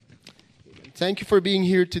Thank you for being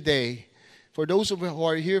here today. For those of you who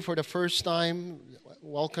are here for the first time,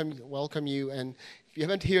 welcome you. And if you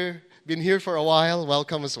haven't been here for a while,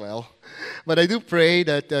 welcome as well. But I do pray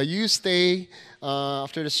that you stay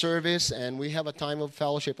after the service, and we have a time of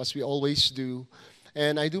fellowship as we always do.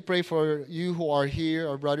 And I do pray for you who are here,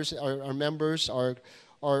 our brothers, our members, our,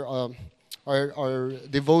 um, our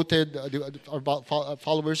devoted,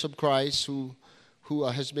 followers of Christ who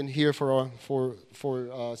has been here for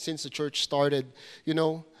since the church started. You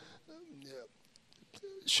know,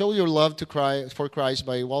 show your love for Christ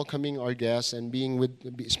by welcoming our guests and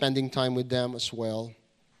spending time with them as well.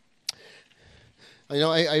 You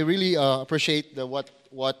know, I really appreciate what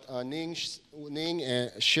Ning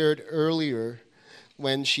shared earlier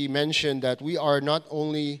when she mentioned that we are not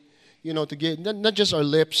only, to give not just our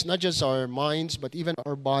lips, not just our minds, but even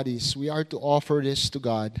our bodies. We are to offer this to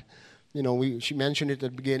God. She mentioned it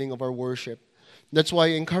at the beginning of our worship. That's why I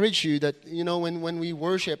encourage you that, when we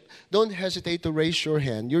worship, don't hesitate to raise your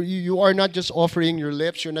hand. You are not just offering your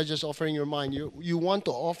lips, you're not just offering your mind. You want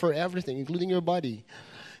to offer everything, including your body.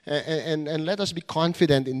 And let us be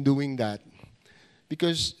confident in doing that.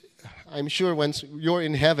 Because I'm sure once you're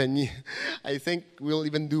in heaven, I think we'll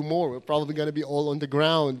even do more. We're probably going to be all on the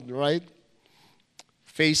ground, right?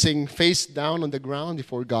 Face down on the ground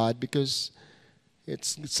before God, because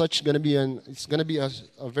it's going to be a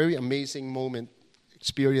very amazing moment,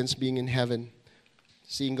 experience being in heaven,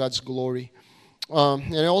 seeing God's glory.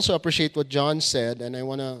 And I also appreciate what John said, and I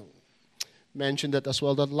want to mention that as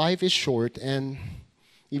well, that life is short, and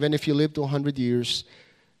even if you live to 100 years,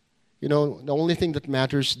 the only thing that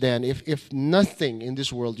matters then, if nothing in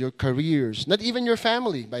this world, your careers, not even your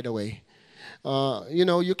family, by the way,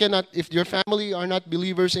 you cannot, if your family are not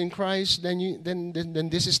believers in Christ, then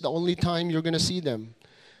this is the only time you're going to see them.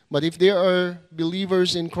 But if they are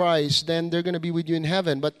believers in Christ, then they're going to be with you in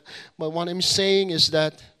heaven. But what I'm saying is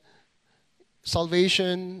that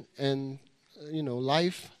salvation and,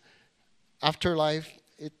 life, afterlife,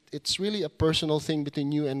 it's really a personal thing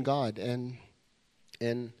between you and God. And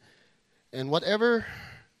whatever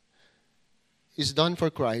is done for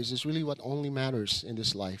Christ is really what only matters in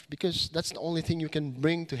this life, because that's the only thing you can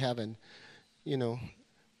bring to heaven.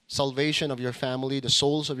 Salvation of your family, the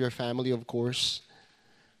souls of your family, of course,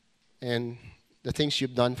 and the things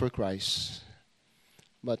you've done for Christ.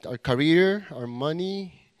 But our career, our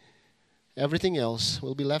money, everything else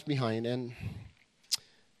will be left behind, and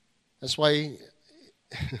that's why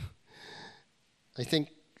I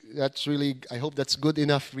hope that's good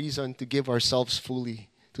enough reason to give ourselves fully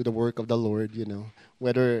to the work of the Lord,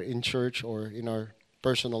 whether in church or in our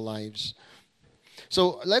personal lives.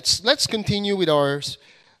 So let's continue with our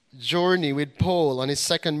journey with Paul on his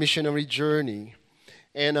second missionary journey.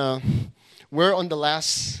 And we're on the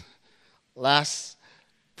last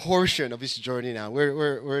portion of his journey now.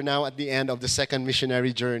 We're now at the end of the second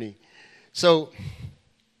missionary journey. So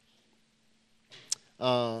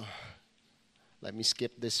let me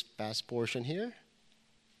skip this past portion here.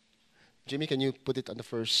 Jimmy, can you put it on the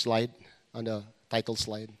first slide, on the title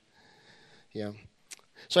slide? Yeah.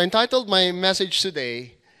 So I entitled my message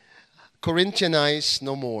today, Corinthianize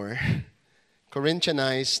No More.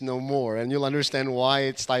 Corinthianize No More. And you'll understand why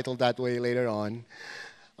it's titled that way later on.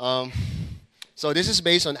 So this is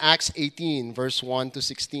based on Acts 18, verse 1 to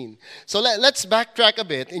 16. So let's backtrack a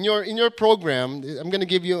bit. In your program, I'm going to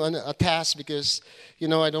give you a task because,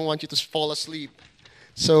 I don't want you to fall asleep.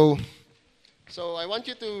 So I want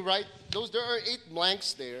you to write those. There are 8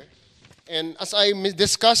 blanks there. And as I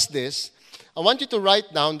discuss this, I want you to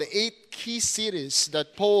write down the 8 key cities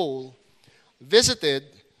that Paul visited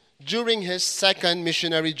during his second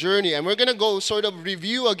missionary journey. And we're going to go sort of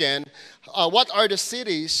review again what are the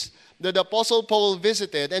cities that the Apostle Paul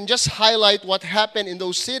visited, and just highlight what happened in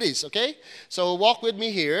those cities, okay? So walk with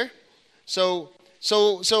me here. So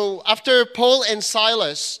after Paul and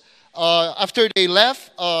Silas, after they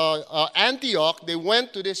left Antioch, they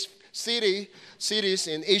went to this cities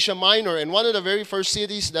in Asia Minor, and one of the very first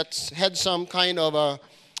cities that had some kind of a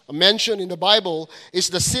mention in the Bible is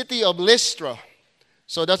the city of Lystra.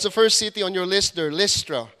 So that's the first city on your list there,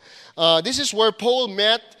 Lystra. This is where Paul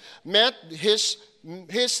met his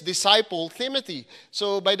disciple Timothy.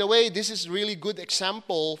 So by the way, this is really good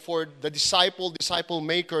example for the disciple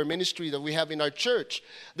maker ministry that we have in our church.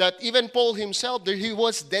 That even Paul himself, he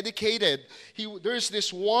was dedicated. There's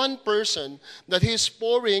this one person that he's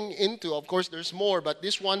pouring into. Of course, there's more, but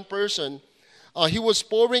this one person, he was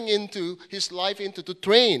pouring into his life to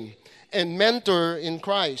train and mentor in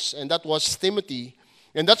Christ, and that was Timothy.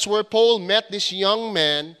 And that's where Paul met this young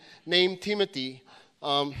man named Timothy.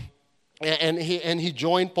 and he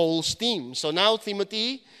joined Paul's team. So now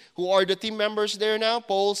Timothy, who are the team members there now,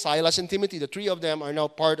 Paul, Silas, and Timothy, the three of them are now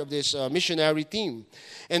part of this missionary team.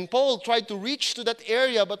 And Paul tried to reach to that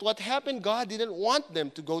area, but what happened, God didn't want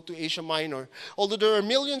them to go to Asia Minor. Although there are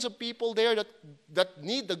millions of people there that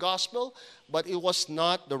need the gospel, but it was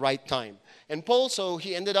not the right time. And Paul, so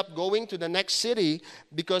he ended up going to the next city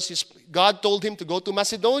because God told him to go to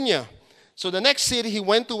Macedonia. So the next city he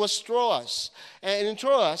went to was Troas. And in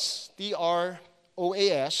Troas,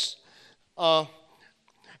 Troas,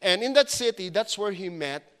 and in that city, that's where he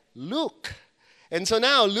met Luke. And so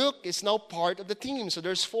now Luke is now part of the team. So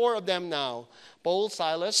there's four of them now: Paul,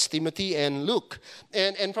 Silas, Timothy, and Luke.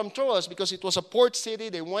 And from Troas, because it was a port city,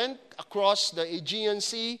 they went across the Aegean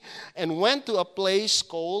Sea and went to a place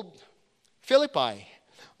called Philippi.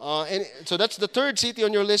 And so that's the third city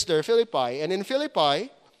on your list there, Philippi. And in Philippi,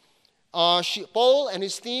 Paul and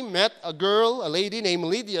his team met a lady named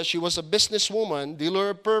Lydia. She was a businesswoman, dealer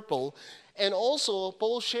of purple. And also,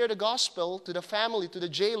 Paul shared the gospel to the family, to the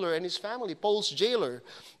jailer and his family, Paul's jailer.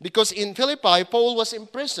 Because in Philippi, Paul was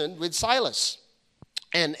imprisoned with Silas.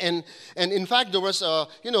 And in fact, there was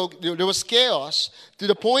there was chaos to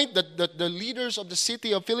the point that the leaders of the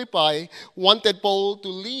city of Philippi wanted Paul to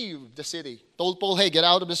leave the city. Told Paul, hey, get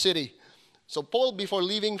out of the city. So Paul, before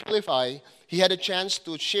leaving Philippi, he had a chance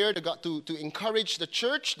to share to encourage the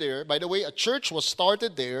church there. By the way, a church was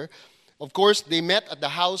started there. Of course, they met at the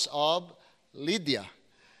house of Lydia.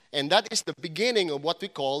 And that is the beginning of what we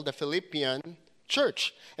call the Philippian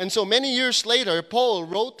church. And so many years later, Paul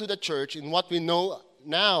wrote to the church in what we know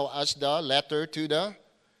now as the letter to the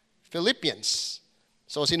Philippians.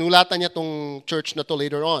 So sinulatan niya tong church na to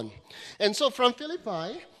later on. And so from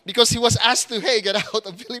Philippi, because he was asked to, hey, get out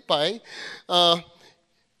of Philippi,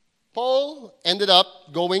 Paul ended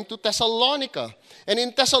up going to Thessalonica. And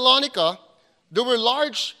in Thessalonica, there were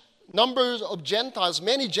large numbers of Gentiles.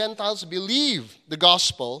 Many Gentiles believed the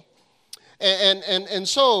gospel. And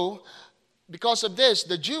so, because of this,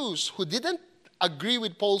 the Jews who didn't agree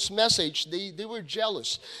with Paul's message, they were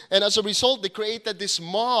jealous. And as a result, they created this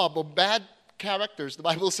mob of bad characters. The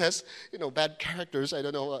Bible says, bad characters. I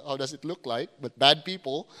don't know how does it look like, but bad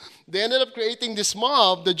people. They ended up creating this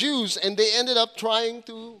mob, the Jews, and they ended up trying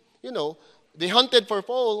to, they hunted for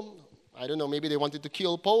Paul. I don't know, maybe they wanted to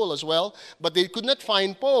kill Paul as well, but they could not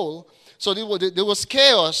find Paul. So there was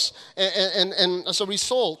chaos, and as a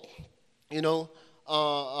result,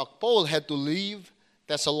 Paul had to leave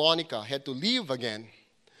Thessalonica, had to leave again.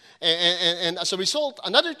 And as a result,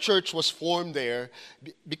 another church was formed there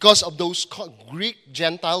because of those Greek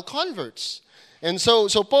Gentile converts. And so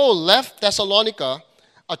Paul left Thessalonica,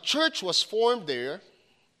 a church was formed there,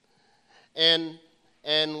 and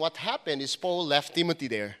what happened is Paul left Timothy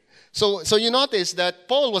there. So you notice that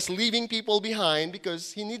Paul was leaving people behind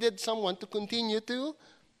because he needed someone to continue to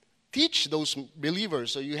teach those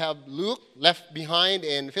believers. So you have Luke left behind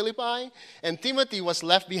in Philippi, and Timothy was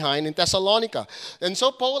left behind in Thessalonica. And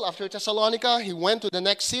so Paul, after Thessalonica, he went to the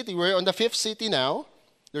next city. We're on the fifth city now.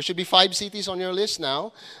 There should be 5 cities on your list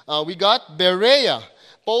now. We got Berea.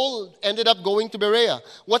 Paul ended up going to Berea.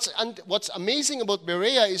 What's amazing about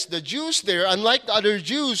Berea is the Jews there, unlike the other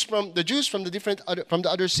Jews from the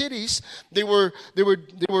other cities, they were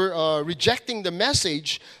rejecting the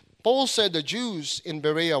message. Paul said the Jews in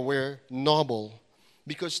Berea were noble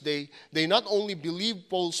because they not only believed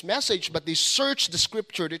Paul's message, but they searched the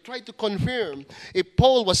scripture. They tried to confirm if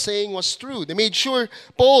Paul was saying was true. They made sure,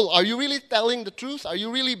 Paul, are you really telling the truth? Are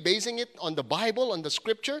you really basing it on the Bible, on the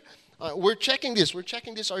scripture? We're checking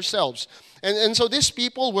this ourselves. And so these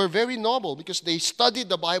people were very noble because they studied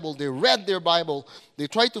the Bible, they read their Bible, they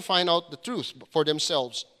tried to find out the truth for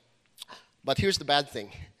themselves. But here's the bad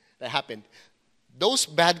thing that happened. Those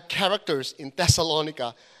bad characters in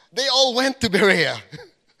Thessalonica, they all went to Berea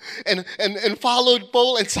and followed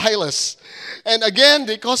Paul and Silas. And again,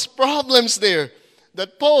 they caused problems there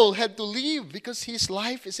that Paul had to leave because his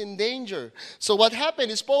life is in danger. So what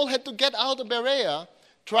happened is Paul had to get out of Berea,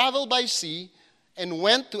 travel by sea, and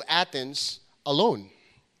went to Athens alone.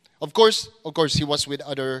 Of course, he was with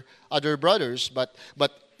other brothers, but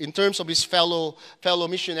in terms of his fellow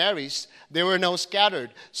missionaries, they were now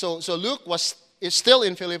scattered. So Luke is still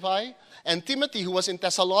in Philippi, and Timothy, who was in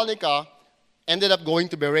Thessalonica, ended up going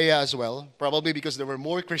to Berea as well, probably because there were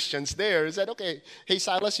more Christians there. He said, okay, hey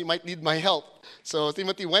Silas, you might need my help. So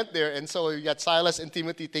Timothy went there, and so you got Silas and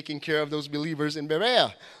Timothy taking care of those believers in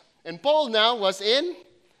Berea. And Paul now was in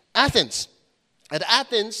Athens. At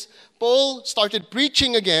Athens, Paul started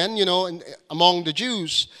preaching again, among the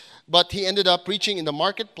Jews. But he ended up preaching in the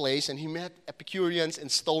marketplace, and he met Epicureans and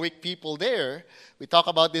Stoic people there. We talked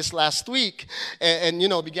about this last week, and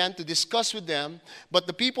began to discuss with them. But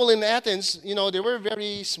the people in Athens, they were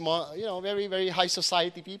very small, very, very high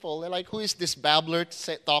society people. They're like, who is this babbler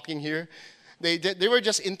talking here? They were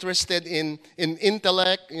just interested in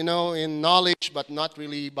intellect, in knowledge, but not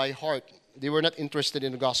really by heart. They were not interested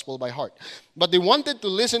in the gospel by heart. But they wanted to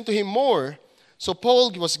listen to him more. So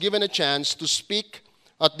Paul was given a chance to speak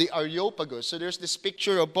at the Areopagus. So there's this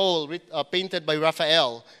picture of Paul painted by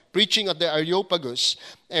Raphael preaching at the Areopagus.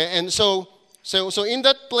 And so in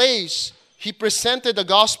that place, he presented the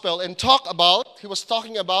gospel and he was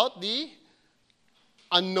talking about the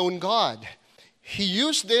unknown God. He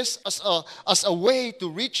used this as a way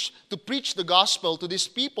to preach the gospel to these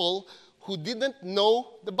people who didn't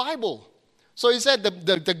know the Bible. So he said,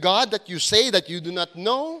 the God that you say that you do not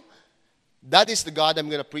know, that is the God I'm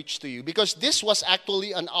going to preach to you. Because this was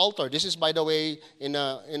actually an altar. This is, by the way,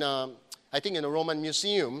 I think in a Roman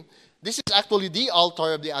museum. This is actually the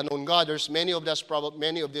altar of the unknown God. There's many of this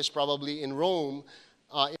probably in Rome,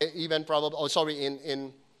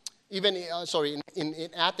 in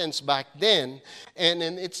Athens back then. And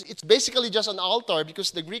it's basically just an altar because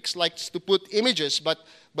the Greeks likes to put images, but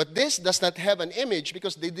this does not have an image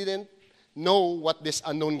because they didn't know what this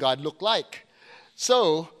unknown God looked like.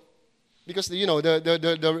 So, because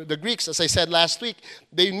the Greeks, as I said last week,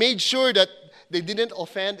 they made sure that they didn't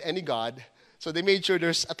offend any God. So they made sure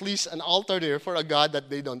there's at least an altar there for a God that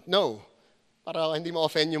they don't know. Para hindi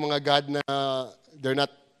ma-offend yung mga God na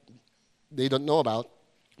they don't know about.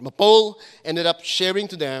 But Paul ended up sharing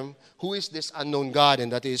to them who is this unknown God,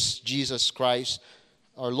 and that is Jesus Christ,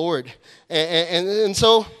 our Lord. And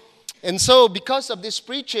so because of this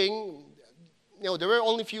preaching, there were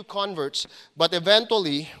only few converts, but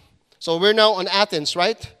eventually, so we're now on Athens,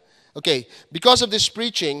 right? Okay, because of this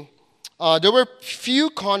preaching, there were few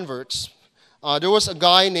converts. There was a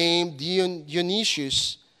guy named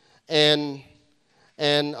Dionysius and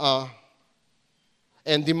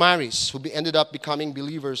Damaris, who ended up becoming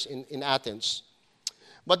believers in Athens.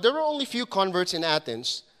 But there were only few converts in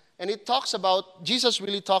Athens, and Jesus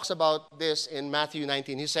really talks about this in Matthew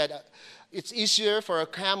 19. He said, it's easier for a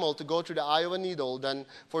camel to go through the eye of a needle than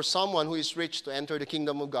for someone who is rich to enter the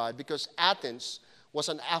kingdom of God, because Athens was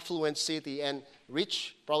an affluent city and a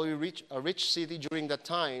rich city during that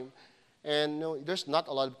time. And there's not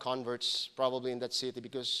a lot of converts probably in that city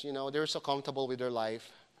because, they're so comfortable with their life,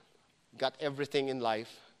 got everything in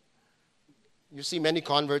life. You see many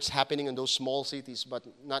converts happening in those small cities, but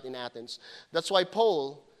not in Athens. That's why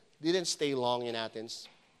Paul didn't stay long in Athens.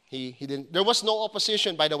 He didn't. There was no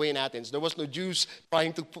opposition, by the way, in Athens. There was no Jews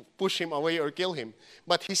trying to push him away or kill him.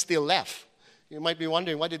 But he still left. You might be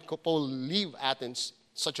wondering, why did Paul leave Athens,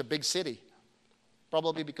 such a big city?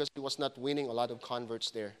 Probably because he was not winning a lot of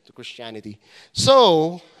converts there to Christianity.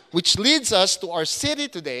 So, which leads us to our city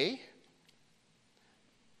today.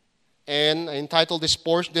 And I entitled this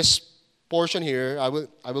portion here, I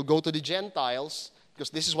will go to the Gentiles, because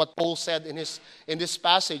this is what Paul said in this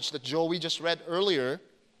passage that Joey just read earlier.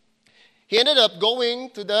 He ended up going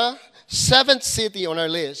to the seventh city on our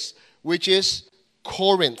list, which is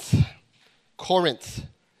Corinth. Corinth.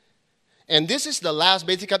 And this is the last,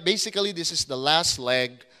 basically this is the last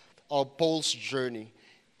leg of Paul's journey.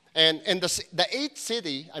 And the eighth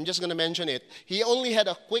city, I'm just going to mention it, he only had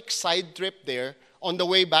a quick side trip there on the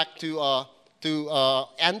way back to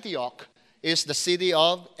Antioch, is the city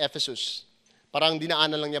of Ephesus. Parang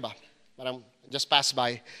dinaanan lang niya ba? Parang just passed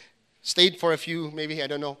by. Stayed for a few, maybe, I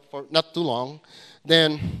don't know, for not too long.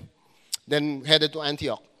 Then headed to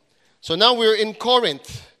Antioch. So now we're in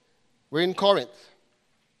Corinth. We're in Corinth.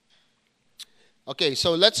 Okay,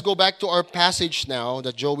 so let's go back to our passage now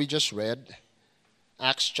that Joey just read.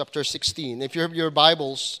 Acts chapter 16. If you have your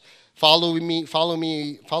Bibles, follow with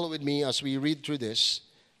me as we read through this,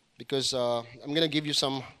 because I'm going to give you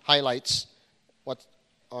some highlights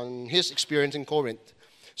on his experience in Corinth.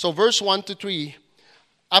 So verse 1 to 3.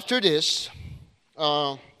 After this,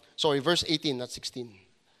 verse 18, not 16.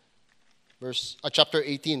 Chapter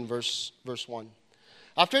 18, verse 1.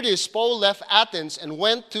 After this, Paul left Athens and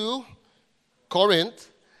went to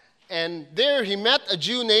Corinth, and there he met a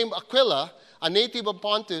Jew named Aquila, a native of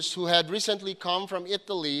Pontus, who had recently come from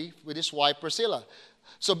Italy with his wife Priscilla.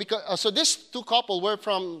 So these two couple were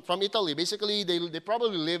from Italy. Basically, they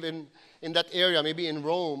probably live in that area, maybe in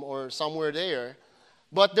Rome or somewhere there.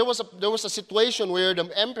 But there was a situation where the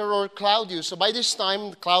Emperor Claudius, so by this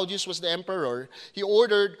time Claudius was the emperor, he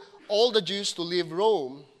ordered all the Jews to leave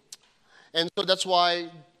Rome. And so that's why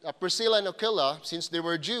Priscilla and Aquila, since they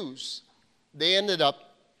were Jews, they ended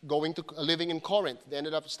up living in Corinth. They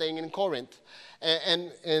ended up staying in Corinth.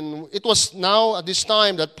 And it was now at this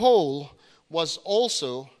time that Paul was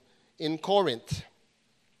also in Corinth.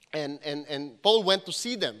 And Paul went to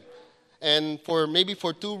see them. And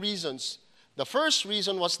for two reasons. The first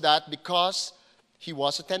reason was that because he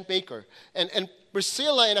was a tent maker. And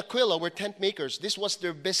Priscilla and Aquila were tent makers. This was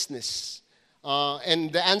their business.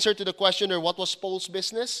 And the answer to the question, what was Paul's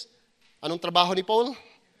business? Anong trabaho ni Paul?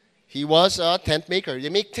 He was a tent maker. They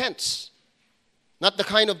make tents. Not the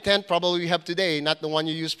kind of tent probably we have today, not the one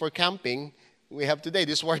you use for camping we have today.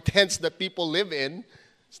 These were tents that people live in.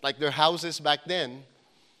 It's like their houses back then.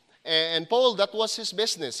 And Paul, that was his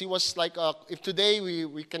business. He was like, if today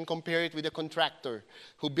we can compare it with a contractor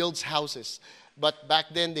who builds houses. But back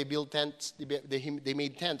then they built tents, they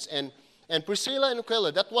made tents. And Priscilla and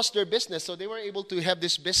Aquila, that was their business. So they were able to have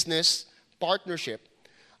this business partnership.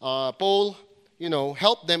 Paul,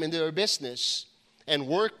 helped them in their business and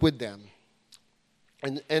worked with them.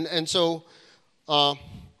 And so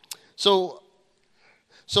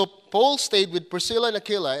Paul stayed with Priscilla and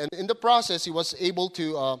Aquila, and in the process, he was able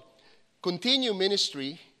to continue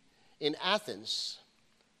ministry in Athens.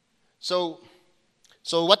 So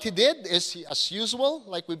what he did is, as usual,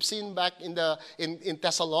 like we've seen back in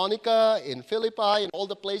Thessalonica, in Philippi, in all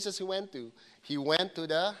the places he went to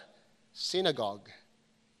the synagogue.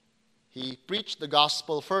 He preached the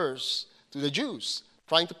gospel first to the Jews,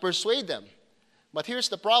 trying to persuade them. But here's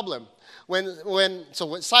the problem. When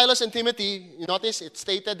Silas and Timothy, you notice it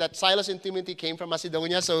stated that Silas and Timothy came from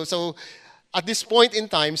Macedonia. So at this point in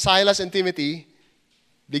time, Silas and Timothy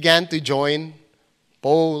began to join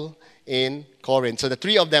Paul in Corinth. So the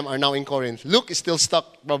three of them are now in Corinth. Luke is still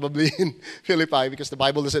stuck probably in Philippi because the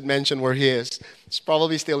Bible doesn't mention where he is. It's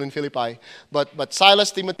probably still in Philippi. But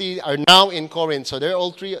Silas, Timothy are now in Corinth. So they're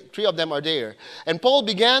all three of them are there. And Paul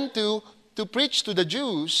began to preach to the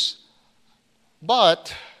Jews.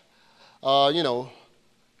 But,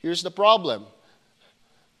 here's the problem.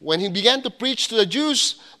 When he began to preach to the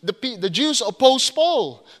Jews, the Jews opposed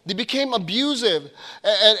Paul. They became abusive.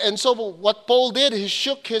 And so what Paul did, he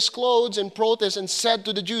shook his clothes in protest and said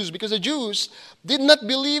to the Jews, because the Jews did not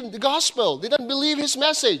believe the gospel, did not believe his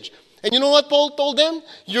message. And you know what Paul told them?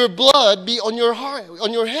 Your blood be on your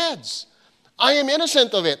heads. I am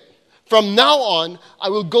innocent of it. From now on, I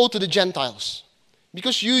will go to the Gentiles.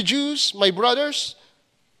 Because you Jews, my brothers,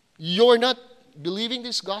 you're not believing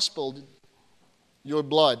this gospel. Your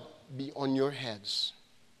blood be on your heads.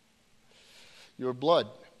 Your blood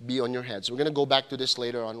be on your heads. We're going to go back to this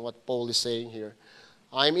later on, what Paul is saying here.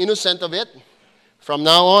 I'm innocent of it. From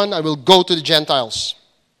now on, I will go to the Gentiles.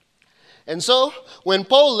 And so, when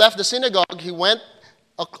Paul left the synagogue, he went,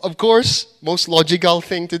 of course, most logical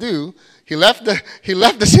thing to do. He left the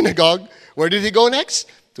synagogue. Where did he go next?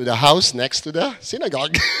 To the house next to the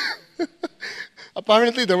synagogue.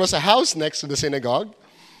 Apparently, there was a house next to the synagogue.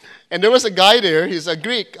 And there was a guy there, he's a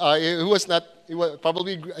Greek, he's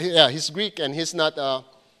Greek and he's not,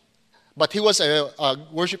 but he was a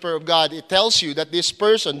worshiper of God. It tells you that this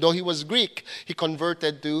person, though he was Greek, he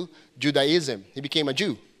converted to Judaism. He became a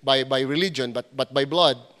Jew by religion, but by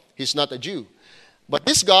blood, he's not a Jew. But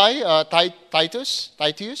this guy, Titus,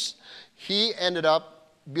 he ended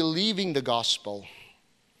up believing the gospel.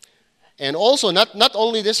 And also, not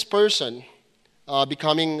only this person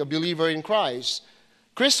becoming a believer in Christ,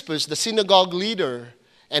 Crispus, the synagogue leader,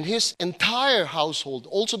 and his entire household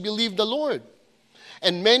also believed the Lord.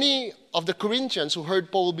 And many of the Corinthians who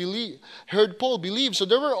heard Paul believe. So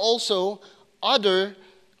there were also other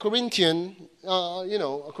Corinthians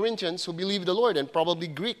who believed the Lord, and probably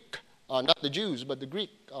Greek, not the Jews, but the Greek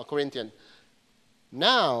Corinthian.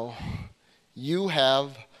 Now you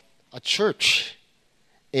have a church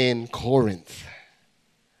in Corinth.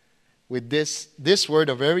 With this were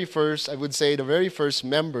the very first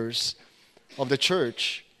members of the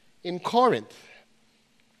church in Corinth.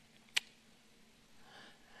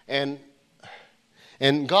 And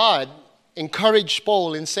God encouraged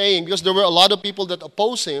Paul in saying, because there were a lot of people that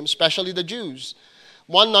opposed him, especially the Jews.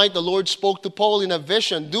 One night the Lord spoke to Paul in a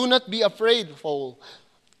vision, do not be afraid, Paul.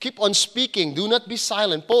 Keep on speaking. Do not be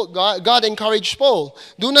silent. God encouraged Paul.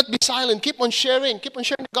 Do not be silent. Keep on sharing. Keep on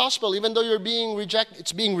sharing the gospel, even though you're being rejected.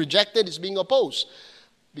 It's being rejected. It's being opposed.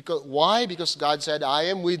 Why? Because God said, I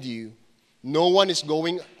am with you. No one is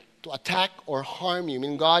going to attack or harm you. I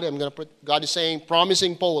mean, God is saying,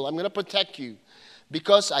 promising Paul, I'm going to protect you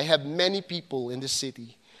because I have many people in this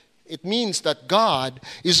city. It means that God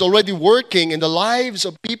is already working in the lives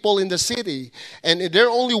of people in the city, and they're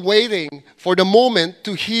only waiting for the moment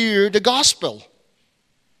to hear the gospel.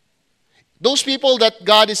 Those people that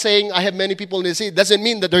God is saying, I have many people in the city, doesn't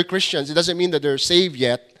mean that they're Christians. It doesn't mean that they're saved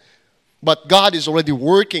yet. But God is already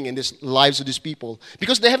working in the lives of these people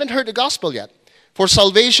because they haven't heard the gospel yet. For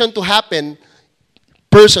salvation to happen,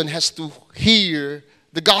 person has to hear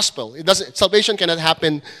the gospel. Salvation cannot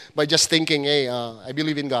happen by just thinking, hey, I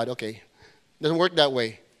believe in God. Okay. It doesn't work that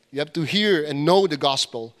way. You have to hear and know the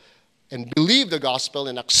gospel and believe the gospel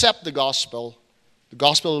and accept the gospel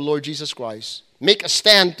of the Lord Jesus Christ. Make a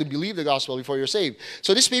stand to believe the gospel before you're saved.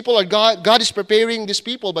 So these people are God is preparing these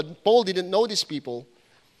people, but Paul didn't know these people.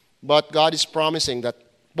 But God is promising that,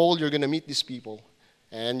 Paul, you're going to meet these people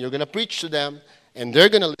and you're going to preach to them and they're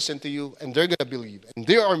going to listen to you and they're going to believe. And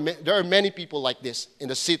there are many people like this in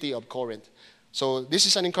the city of Corinth. So this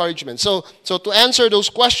is an encouragement. So to answer those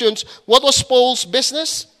questions, what was Paul's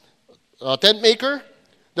business? Tent maker.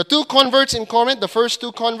 The two converts in Corinth, the first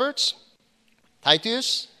two converts,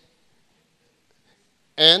 Titus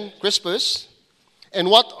and Crispus. And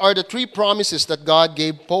what are the three promises that God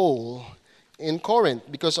gave Paul in Corinth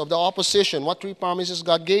because of the opposition? What three promises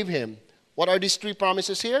God gave him? What are these three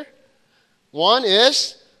promises here? One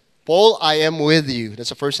is, Paul, I am with you. That's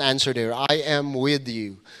the first answer there. I am with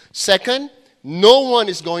you. Second, no one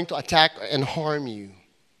is going to attack and harm you.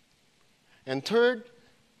 And third,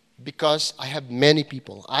 because I have many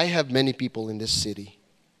people. I have many people in this city.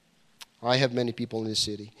 I have many people in this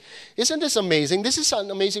city. Isn't this amazing? This is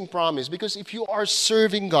an amazing promise because if you are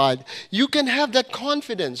serving God, you can have that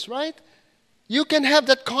confidence, right? You can have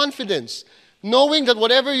that confidence, knowing that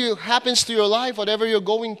whatever happens to your life, whatever you're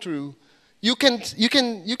going through, you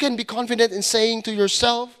can be confident in saying to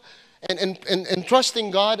yourself and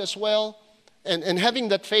trusting God as well, and having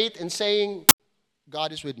that faith and saying,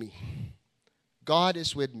 God is with me. God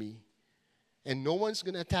is with me. And no one's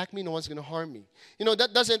going to attack me, no one's going to harm me. You know,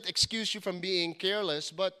 that doesn't excuse you from being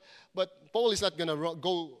careless, but Paul is not going to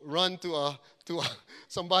go run to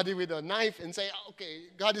somebody with a knife and say, okay,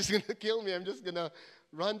 God is going to kill me. I'm just going to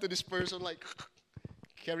run to this person like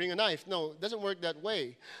carrying a knife. No, it doesn't work that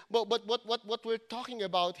way. But what we're talking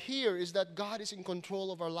about here is that God is in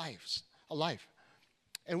control of our life.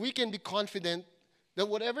 And we can be confident that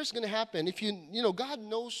whatever's going to happen, if God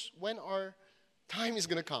knows when our time is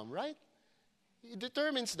going to come, right? He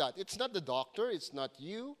determines that. It's not the doctor, it's not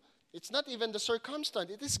you, it's not even the circumstance.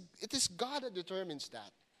 It is God that determines that.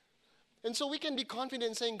 And so we can be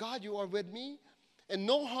confident saying, God, you are with me, and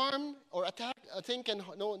no harm or attack,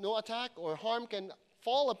 no attack or harm can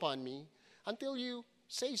fall upon me until you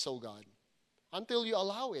say so, God. Until you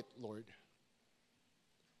allow it, Lord.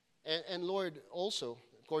 And Lord, also,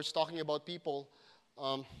 of course, talking about people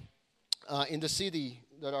in the city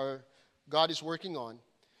that God is working on.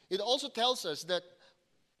 It also tells us that,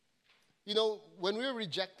 when we're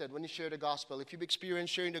rejected, when you share the gospel, if you've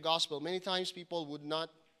experienced sharing the gospel, many times people would not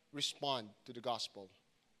respond to the gospel.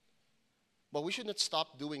 But we should not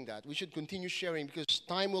stop doing that. We should continue sharing because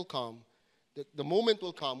time will come, the moment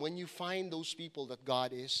will come when you find those people that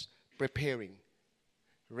God is preparing,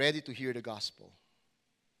 ready to hear the gospel.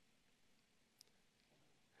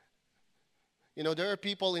 There are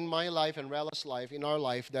people in my life and Rela's life, in our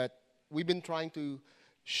life, that we've been trying to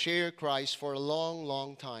share Christ for a long,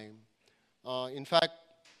 long time. In fact,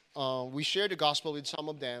 we shared the gospel with some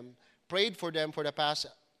of them, prayed for them for the past,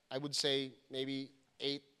 I would say, maybe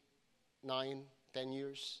 8, 9, 10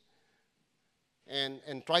 years.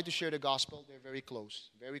 And tried to share the gospel. They're very close,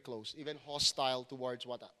 even hostile towards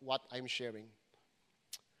what I'm sharing.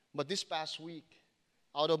 But this past week,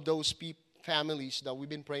 out of those families that we've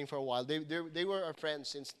been praying for a while, they were our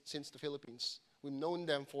friends since the Philippines. We've known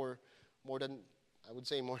them for more than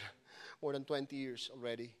 20 years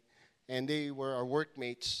already. And they were our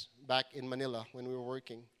workmates back in Manila when we were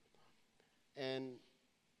working. And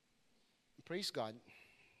praise God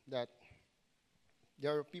that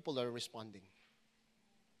there are people that are responding.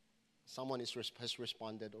 Someone has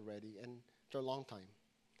responded already, and for a long time.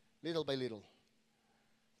 Little by little.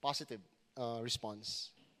 Positive response.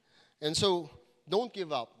 And so, don't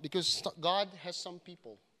give up, because God has some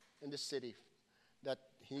people in this city that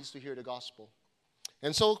he needs to hear the gospel.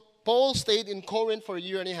 And so, Paul stayed in Corinth for a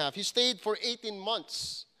year and a half. He stayed for 18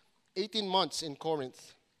 months. 18 months in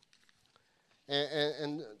Corinth.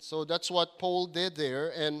 And so that's what Paul did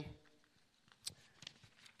there. And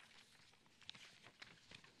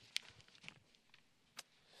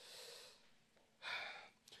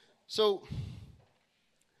so,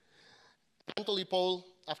 eventually Paul,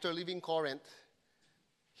 after leaving Corinth,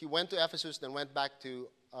 he went to Ephesus, then went back to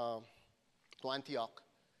Antioch,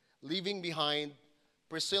 leaving behind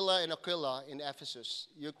Priscilla and Aquila in Ephesus.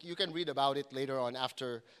 You can read about it later on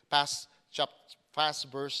after past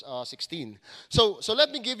past verse 16. So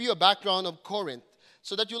let me give you a background of Corinth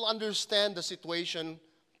so that you'll understand the situation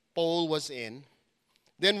Paul was in.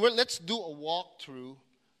 Then let's do a walkthrough.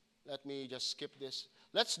 Let me just skip this.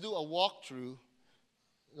 Let's do a walkthrough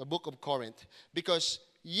the book of Corinth, because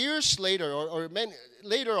years later,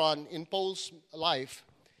 later on in Paul's life,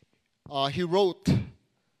 he wrote.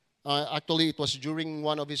 Actually, it was during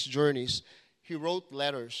one of his journeys. He wrote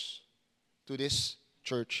letters to this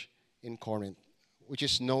church in Corinth, which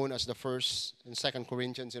is known as the First and Second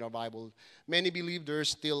Corinthians in our Bible. Many believe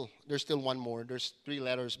there's still one more. There's 3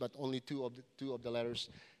 letters, but only two of the letters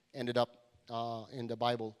ended up in the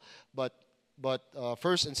Bible. But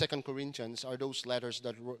First and Second Corinthians are those letters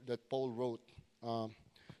that Paul wrote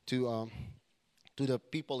to the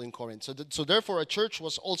people in Corinth. So therefore, a church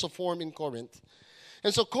was also formed in Corinth,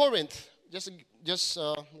 and so Corinth. Just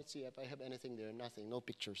let's see if I have anything there. Nothing. No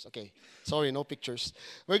pictures. Okay. Sorry, no pictures.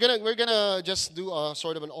 We're gonna just do a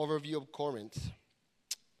sort of an overview of Corinth.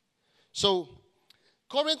 So,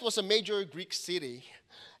 Corinth was a major Greek city,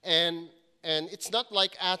 and it's not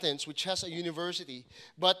like Athens, which has a university,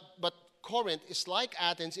 but Corinth is like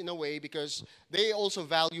Athens in a way because they also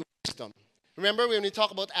value wisdom. Remember when we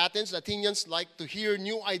talk about Athens, the Athenians like to hear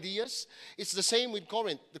new ideas? It's the same with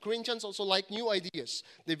Corinth. The Corinthians also like new ideas.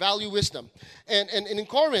 They value wisdom. And in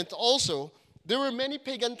Corinth also, there were many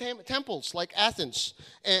pagan temples like Athens.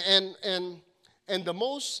 And the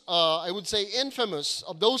most, I would say, infamous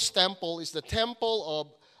of those temples is the temple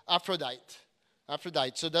of Aphrodite.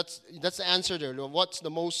 So that's the answer there. What's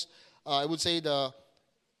the most, I would say, the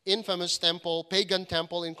infamous temple, pagan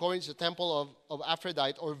temple in Corinth is the temple of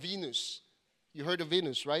Aphrodite or Venus. You heard of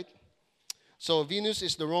Venus, right? So Venus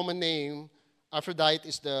is the Roman name. Aphrodite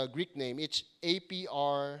is the Greek name. It's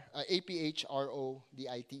Apphrodite.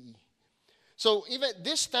 So even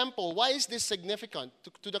this temple, why is this significant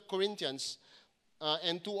to the Corinthians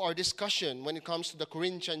and to our discussion when it comes to the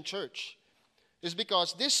Corinthian church? Is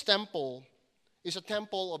because this temple is a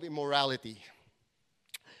temple of immorality.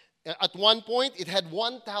 At one point, it had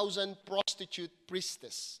 1,000 prostitute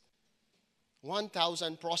priestesses.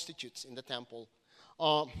 1,000 prostitutes in the temple.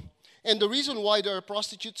 And the reason why there are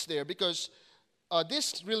prostitutes there, because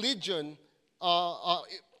this religion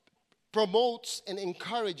promotes and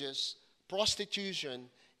encourages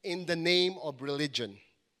prostitution in the name of religion.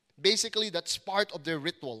 Basically, that's part of their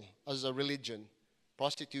ritual as a religion,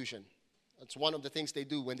 prostitution. That's one of the things they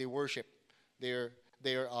do when they worship their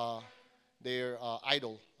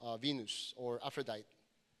idol, Venus or Aphrodite.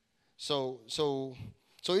 So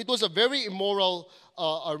it was a very immoral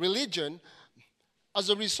religion. As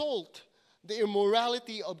a result, the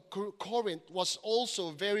immorality of Corinth was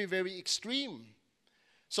also very, very extreme.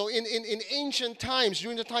 So in ancient times,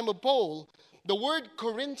 during the time of Paul, the word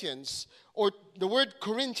Corinthians or the word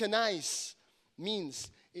Corinthianize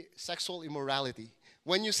means sexual immorality.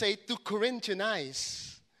 When you say to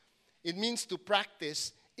Corinthianize, it means to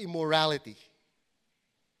practice immorality.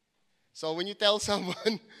 So when you tell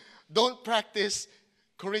someone, don't practice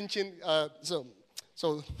Corinthian, so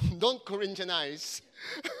don't Corinthianize.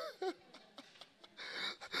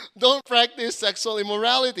 Don't practice sexual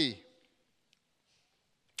immorality.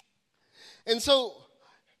 And so,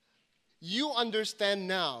 you understand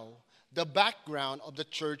now the background of the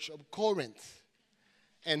church of Corinth.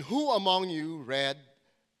 And who among you read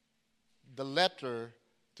the letter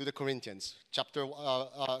to the Corinthians?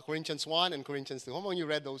 Corinthians 1 and Corinthians 2. Who among you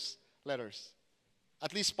read those letters?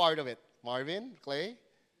 At least part of it. Marvin, Clay?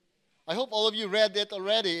 I hope all of you read it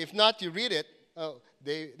already. If not, you read it. Oh,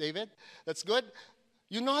 David? That's good.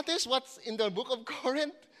 You notice what's in the book of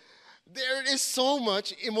Corinth? There is so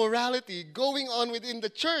much immorality going on within the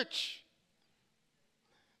church.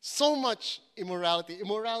 So much immorality.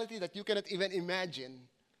 Immorality that you cannot even imagine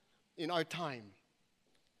in our time.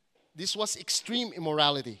 This was extreme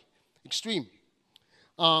immorality. Extreme.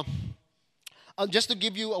 Just to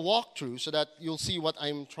give you a walkthrough so that you'll see what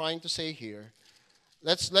I'm trying to say here.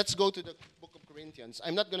 Let's go to the book of Corinthians.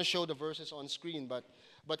 I'm not going to show the verses on screen, but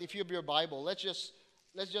if you have your Bible, let's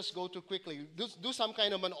just go through quickly. Do some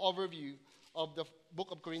kind of an overview of the book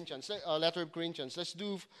of Corinthians, letter of Corinthians. Let's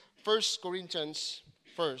do 1 Corinthians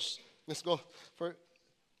first. Let's go for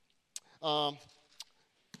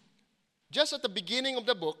just at the beginning of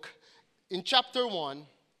the book, in chapter 1,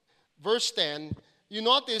 verse 10, you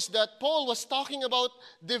notice that Paul was talking about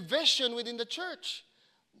division within the church.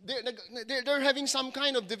 They're having some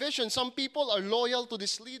kind of division. Some people are loyal to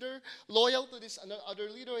this leader, loyal to this other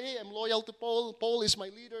leader. Hey, I'm loyal to Paul. Paul is my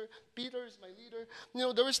leader. Peter is my leader. You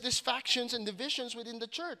know, there is these factions and divisions within the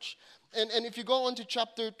church. And if you go on to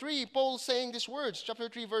chapter 3, Paul's saying these words, chapter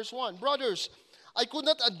 3, verse 1. Brothers, I could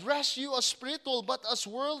not address you as spiritual, but as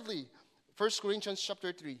worldly. 1 Corinthians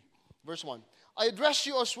chapter 3, verse 1. I address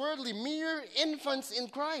you as worldly, mere infants in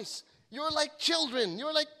Christ. You're like children.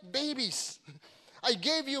 You're like babies. I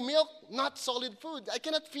gave you milk, not solid food. I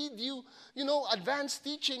cannot feed you, advanced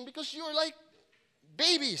teaching because you're like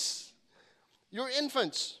babies. You're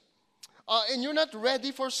infants. And you're not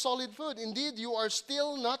ready for solid food. Indeed, you are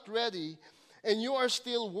still not ready, and you are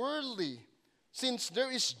still worldly. Since there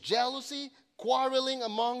is jealousy, quarreling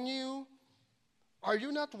among you, are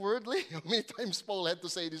you not worldly? How many times Paul had to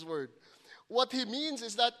say this word? What he means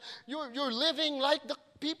is that you're living like the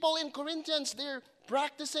people in Corinthians. They're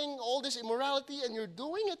practicing all this immorality, and you're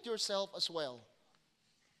doing it yourself as well.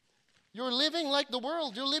 You're living like the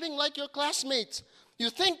world. You're living like your classmates. You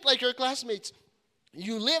think like your classmates.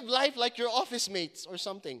 You live life like your office mates or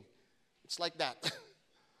something. It's like that.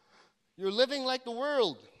 You're living like the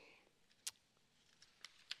world.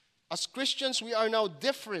 As Christians, we are now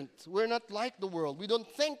different. We're not like the world. We don't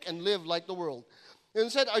think and live like the world.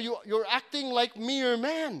 Instead, you're acting like mere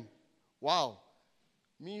man. Wow.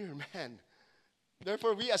 Mere man.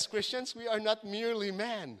 Therefore, we as Christians, we are not merely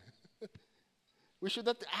man. We should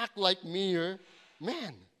not act like mere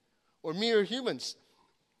man or mere humans.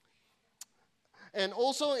 And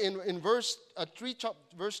also in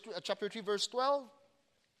chapter 3, verse 12,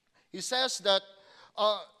 he says that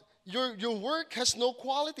your work has no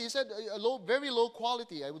quality. He said very low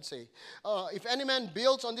quality, I would say. If any man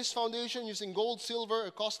builds on this foundation using gold, silver,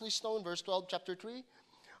 or costly stone, verse 12, chapter 3,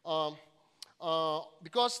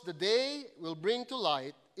 because the day will bring to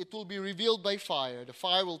light, it will be revealed by fire. The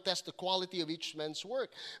fire will test the quality of each man's work.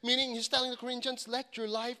 Meaning, he's telling the Corinthians, let your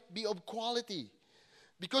life be of quality.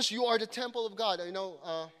 Because you are the temple of God. I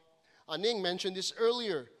know Aning mentioned this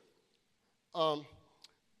earlier. Don't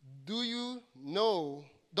you know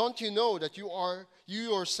that you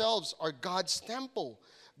yourselves are God's temple?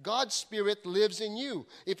 God's Spirit lives in you.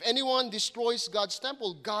 If anyone destroys God's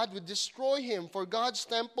temple, God will destroy him. For God's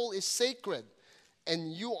temple is sacred,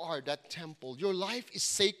 and you are that temple. Your life is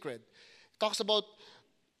sacred. It talks about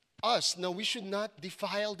us. Now, we should not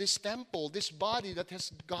defile this temple, this body that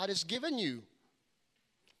God has given you.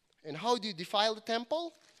 And how do you defile the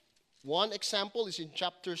temple? One example is in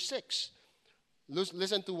chapter 6.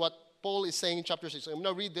 Listen to what Paul is saying in chapter 6. I'm going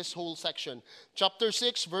to read this whole section. Chapter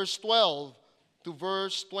 6, verse 12 to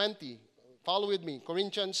verse 20. Follow with me.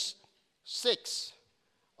 Corinthians 6,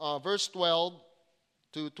 verse 12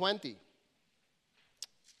 to 20.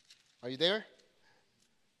 Are you there?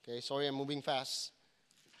 Okay, sorry, I'm moving fast.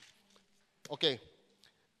 Okay.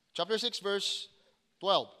 Chapter 6, verse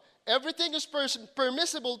 12. Everything is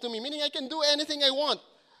permissible to me, meaning I can do anything I want,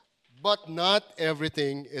 but not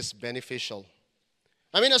everything is beneficial.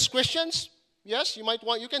 I mean, as Christians, yes,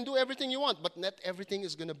 you can do everything you want, but not everything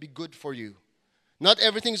is going to be good for you. Not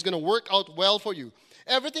everything is going to work out well for you.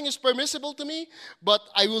 Everything is permissible to me, but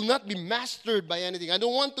I will not be mastered by anything. I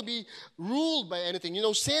don't want to be ruled by anything.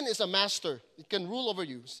 Sin is a master. It can rule over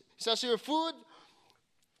you. It says here, food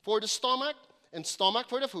for the stomach and stomach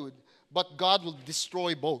for the food, but God will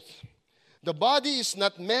destroy both. The body is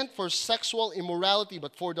not meant for sexual immorality,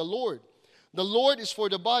 but for the Lord. The Lord is for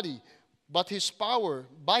the body, but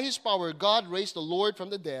by His power, God raised the Lord from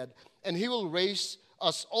the dead, and He will raise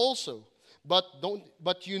us also.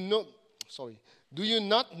 Do you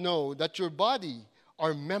not know that your body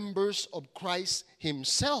are members of Christ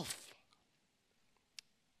Himself?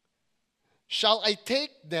 Shall I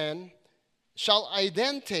then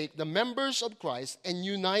take the members of Christ and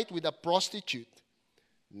unite with a prostitute?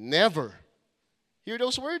 Never. Hear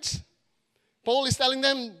those words? Paul is telling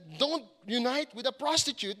them, don't unite with a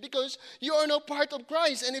prostitute because you are no part of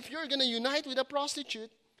Christ. And if you're going to unite with a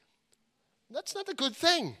prostitute, that's not a good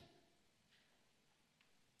thing.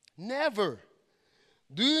 Never.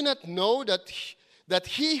 Do you not know that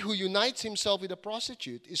he who unites himself with a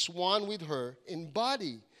prostitute is one with her in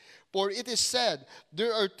body? For it is said,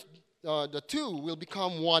 the two will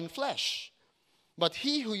become one flesh. But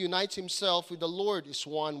he who unites himself with the Lord is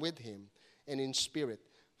one with him, and in spirit.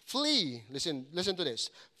 Flee, listen to this.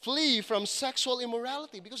 Flee from sexual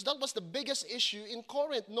immorality, because that was the biggest issue in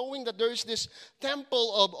Corinth, knowing that there is this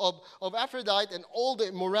temple of Aphrodite and all the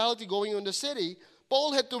immorality going on in the city.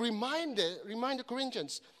 Paul had to remind the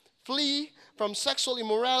Corinthians, flee from sexual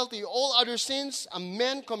immorality. All other sins a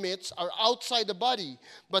man commits are outside the body,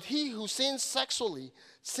 but he who sins sexually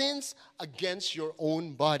sins against your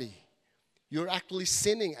own body. You're actually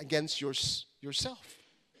sinning against yourself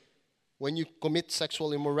when you commit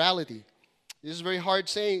sexual immorality. This is very hard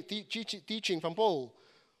teaching from Paul.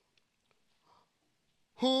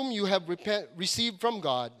 Whom you have received from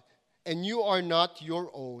God, And you are not your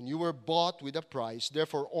own. You were bought with a price.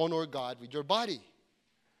 Therefore, honor God with your body.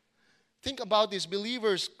 Think about this,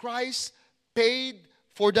 believers. Christ paid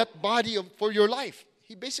for that body, for your life.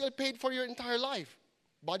 He basically paid for your entire life.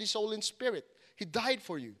 Body, soul, and spirit. He died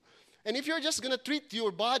for you. And if you're just going to treat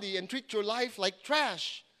your body and treat your life like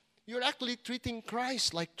trash, you're actually treating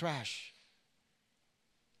Christ like trash.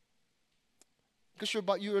 Because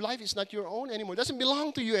your life is not your own anymore. It doesn't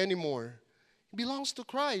belong to you anymore. It belongs to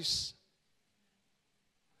Christ.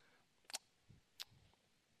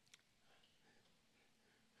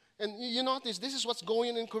 And you notice, this is what's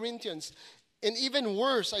going on in Corinthians. And even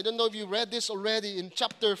worse, I don't know if you read this already in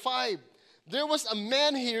chapter 5. There was a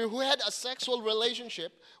man here who had a sexual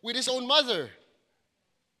relationship with his own mother.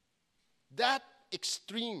 That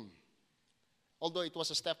extreme. Although it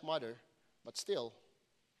was a stepmother, but still.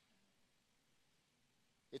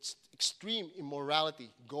 It's extreme immorality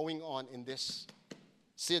going on in this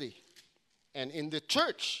city. And in the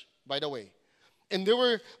church, by the way. And they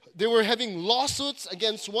were having lawsuits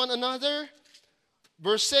against one another.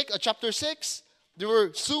 Chapter 6, they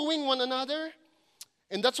were suing one another.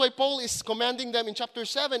 And that's why Paul is commanding them in chapter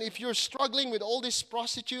 7, if you're struggling with all these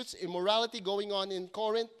prostitutes, immorality going on in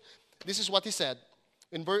Corinth, this is what he said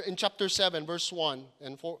in chapter 7, verse 1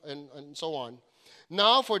 and so on.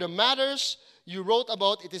 Now, for the matters you wrote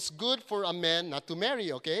about, it is good for a man not to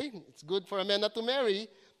marry, okay? It's good for a man not to marry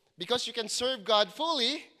because you can serve God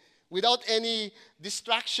fully without any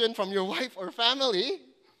distraction from your wife or family.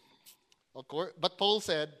 Of course, but Paul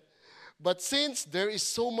said, but since there is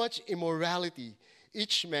so much immorality,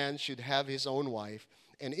 each man should have his own wife,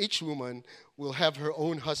 and each woman will have her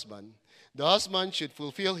own husband. The husband should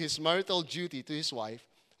fulfill his marital duty to his wife,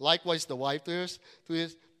 likewise the wife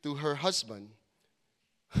to her husband.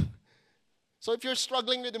 So if you're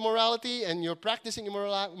struggling with immorality and you're practicing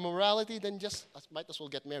immorality, then just might as well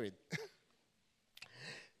get married.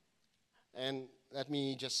 And let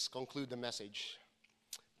me just conclude the message.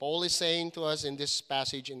 Paul is saying to us in this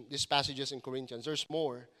passage, in these passages in Corinthians, there's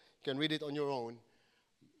more. You can read it on your own.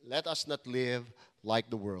 Let us not live like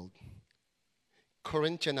the world.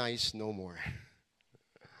 Corinthianize no more.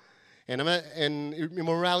 And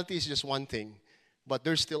immorality is just one thing, but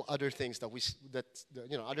there's still other things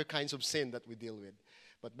other kinds of sin that we deal with.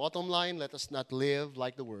 But bottom line, let us not live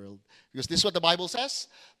like the world, because this is what the Bible says.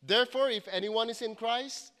 Therefore, if anyone is in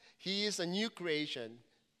Christ, he is a new creation.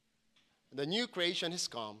 The new creation has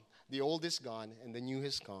come, the old is gone, and the new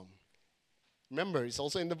has come. Remember, it's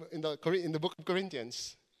also in the book of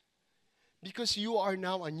Corinthians. Because you are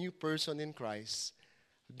now a new person in Christ,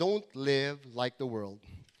 don't live like the world.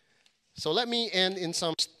 So let me end in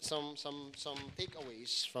some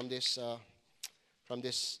takeaways from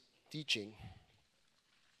this teaching.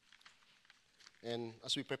 And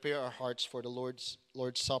as we prepare our hearts for the Lord's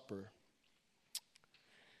Supper.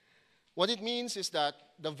 What it means is that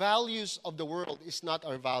the values of the world is not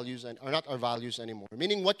our values and are not our values anymore.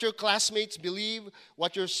 Meaning what your classmates believe,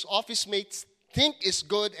 what your office mates think is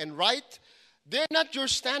good and right, they're not your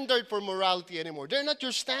standard for morality anymore. They're not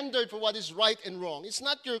your standard for what is right and wrong. It's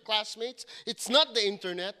not your classmates. It's not the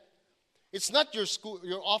internet. It's not your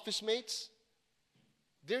office mates.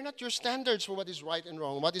 They're not your standards for what is right and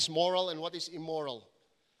wrong, what is moral and what is immoral.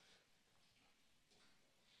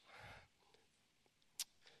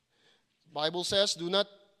 Bible says, do not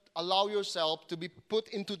allow yourself to be put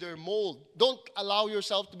into their mold. Don't allow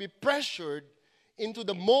yourself to be pressured into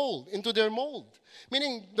their mold.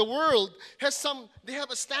 Meaning the world they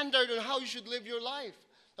have a standard on how you should live your life.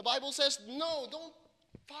 The Bible says, no, don't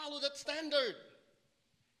follow that standard.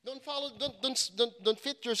 Don't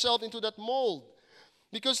fit yourself into that mold.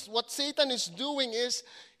 Because what Satan is doing is,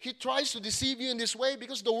 he tries to deceive you in this way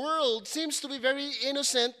because the world seems to be very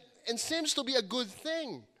innocent and seems to be a good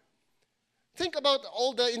thing. Think about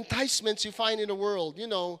all the enticements you find in the world,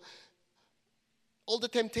 all the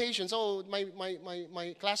temptations. Oh,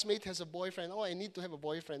 my classmate has a boyfriend. Oh, I need to have a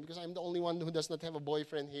boyfriend because I'm the only one who does not have a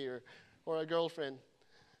boyfriend here or a girlfriend.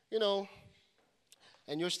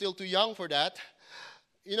 And you're still too young for that.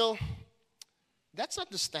 That's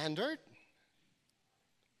not the standard.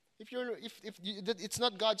 If it's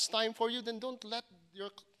not God's time for you, then don't let your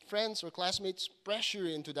friends or classmates pressure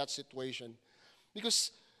you into that situation.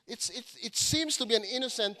 Because it seems to be an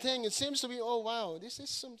innocent thing. It seems to be, oh wow,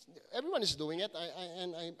 everyone is doing it.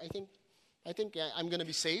 I think I'm going to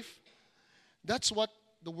be safe. That's what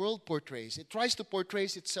the world portrays. It tries to portray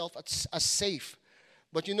itself as safe.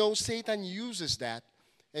 But Satan uses that.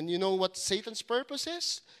 And you know what Satan's purpose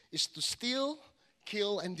is? Is to steal,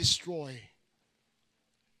 kill, and destroy.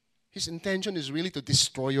 His intention is really to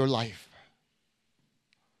destroy your life.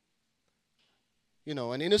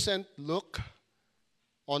 an innocent look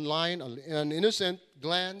online, an innocent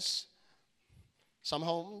glance.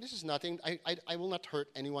 Somehow, this is nothing. I will not hurt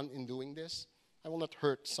anyone in doing this. I will not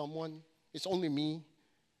hurt someone. It's only me.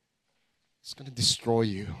 It's going to destroy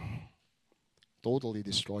you. Totally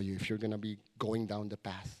destroy you if you're going to be going down the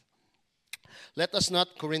path. Let us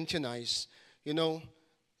not Corinthianize.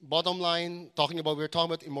 Bottom line, we're talking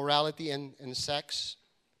about immorality and sex,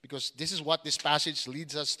 because this is what this passage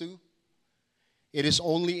leads us to. It is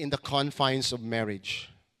only in the confines of marriage,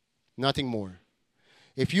 nothing more.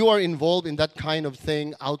 If you are involved in that kind of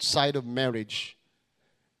thing outside of marriage,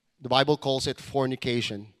 the Bible calls it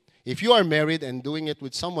fornication. If you are married and doing it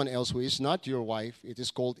with someone else who is not your wife, it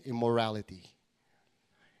is called immorality.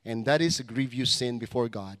 And that is a grievous sin before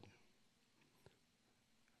God.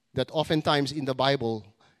 That oftentimes in the Bible,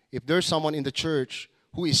 if there's someone in the church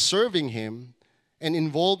who is serving Him and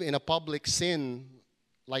involved in a public sin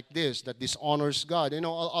like this, that dishonors God, a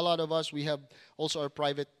lot of us, we have also our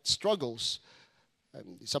private struggles.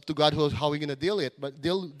 It's up to God how we're going to deal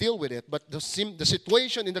with it. But the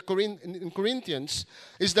situation in Corinthians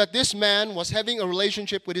is that this man was having a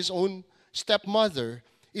relationship with his own stepmother.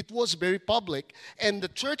 It was very public. And the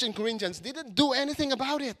church in Corinthians didn't do anything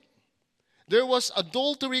about it. There was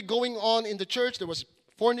adultery going on in the church. There was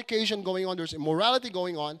fornication going on. There was immorality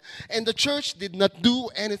going on. And the church did not do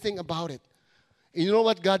anything about it. And you know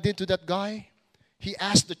what God did to that guy? He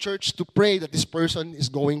asked the church to pray that this person is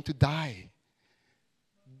going to die.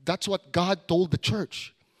 That's what God told the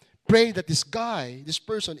church. Pray that this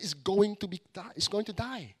person is going to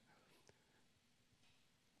die.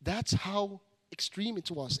 That's how extreme it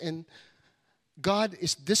was. And God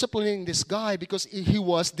is disciplining this guy because he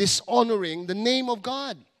was dishonoring the name of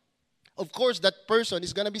God. Of course, that person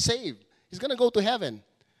is going to be saved. He's going to go to heaven.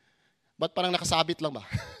 But parang nakasabit lang ba?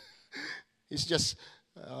 He's just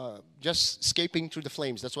escaping through the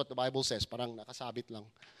flames. That's what the Bible says. Parang nakasabit lang.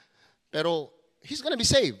 Pero he's going to be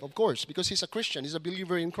saved, of course, because he's a Christian. He's a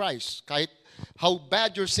believer in Christ. Kahit how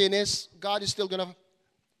bad your sin is, God is still going to...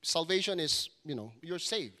 Salvation is, you're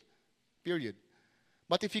saved. Period.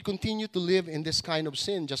 But if you continue to live in this kind of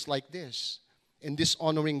sin, just like this, in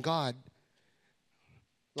dishonoring God,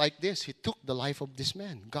 like this, He took the life of this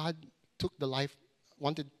man. God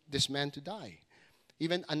wanted this man to die.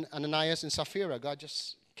 Even Ananias and Sapphira, God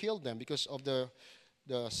just killed them because of the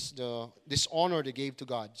dishonor they gave to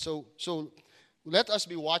God. So let us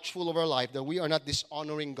be watchful of our life that we are not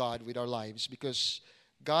dishonoring God with our lives, because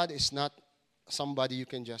God is not somebody you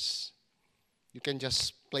can just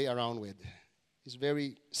play around with. He's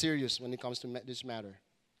very serious when it comes to this matter.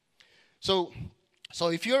 So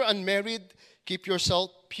if you're unmarried, keep yourself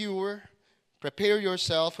pure. Prepare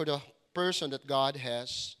yourself for the person that God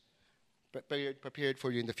has prepared for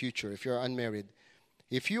you in the future if you're unmarried.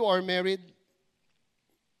 If you are married,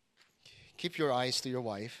 keep your eyes to your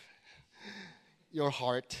wife, your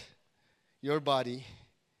heart, your body.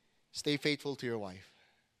 Stay faithful to your wife.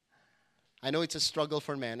 I know it's a struggle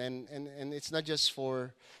for men, and it's not just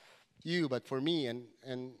for you, but for me,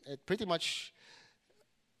 and pretty much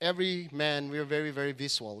every man. We are very, very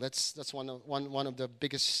visual. That's one of the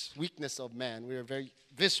biggest weakness of man. We are very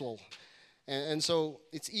visual, and so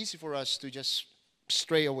it's easy for us to just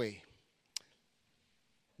stray away.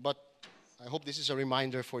 But I hope this is a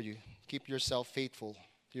reminder for you. Keep yourself faithful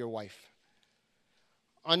to your wife.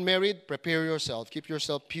 Unmarried, prepare yourself. Keep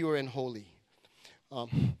yourself pure and holy.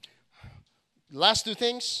 Last two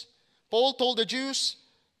things. Paul told the Jews,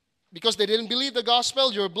 because they didn't believe the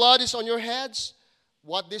gospel, your blood is on your heads.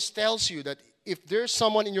 What this tells you, that if there's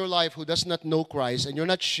someone in your life who does not know Christ and you're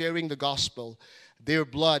not sharing the gospel, their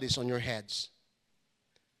blood is on your heads.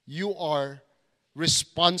 You are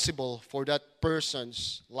responsible for that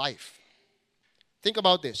person's life. Think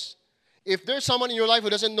about this. If there's someone in your life who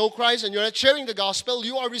doesn't know Christ and you're not sharing the gospel,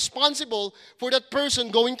 you are responsible for that person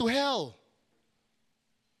going to hell.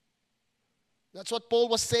 That's what Paul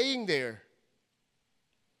was saying there.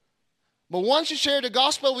 But once you share the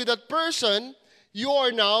gospel with that person, you are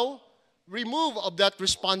now removed of that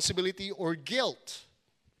responsibility or guilt.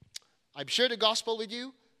 I've shared the gospel with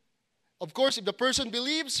you. Of course, if the person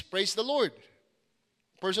believes, praise the Lord.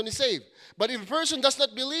 The person is saved. But if the person does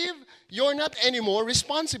not believe, you're not anymore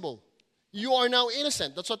responsible. You are now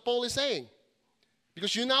innocent. That's what Paul is saying.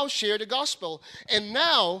 Because you now share the gospel. And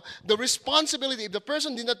now, the responsibility, if the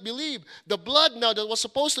person did not believe, the blood now that was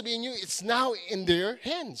supposed to be in you, it's now in their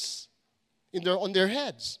hands. On their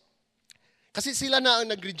heads. Kasi sila na ang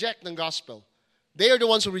nag-reject ng gospel. They are the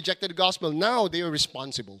ones who rejected the gospel. Now, they are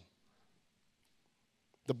responsible.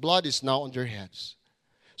 The blood is now on their heads.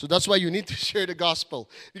 So that's why you need to share the gospel.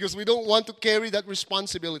 Because we don't want to carry that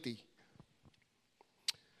responsibility.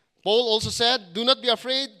 Paul also said, do not be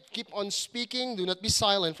afraid, keep on speaking, do not be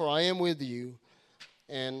silent, for I am with you.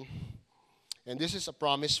 And this is a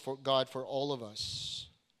promise for God for all of us,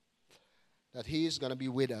 that He is going to be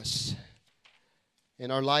with us.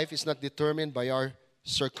 And our life is not determined by our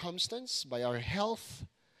circumstance, by our health,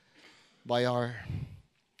 by our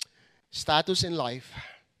status in life.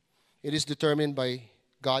 It is determined by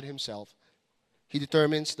God Himself. He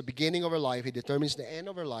determines the beginning of our life. He determines the end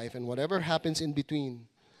of our life. And whatever happens in between,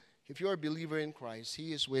 if you're a believer in Christ,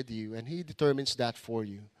 He is with you and He determines that for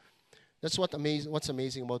you. That's what's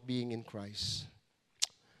amazing about being in Christ.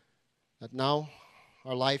 That now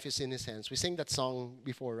our life is in His hands. We sang that song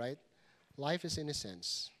before, right? Life is in His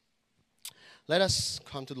hands. Let us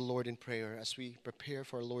come to the Lord in prayer as we prepare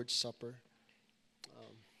for our Lord's Supper.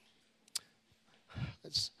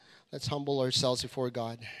 Let's humble ourselves before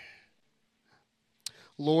God.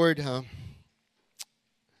 Lord,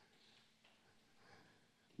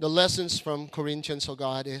 the lessons from Corinthians, oh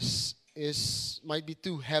God, might be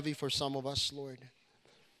too heavy for some of us, Lord.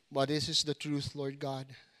 But this is the truth, Lord God.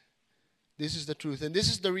 This is the truth. And this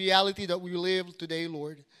is the reality that we live today,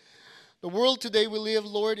 Lord. The world today we live,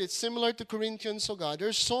 Lord, it's similar to Corinthians, oh God.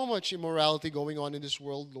 There's so much immorality going on in this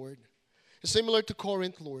world, Lord. It's similar to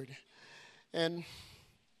Corinth, Lord. And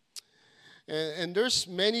there's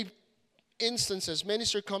many instances, many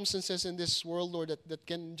circumstances in this world, Lord, that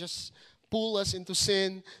can just pull us into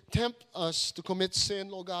sin, tempt us to commit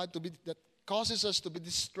sin, oh God, that causes us to be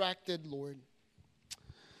distracted, Lord.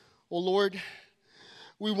 Oh Lord,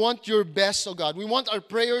 we want your best, oh God. We want our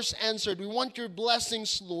prayers answered. We want your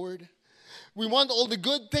blessings, Lord. We want all the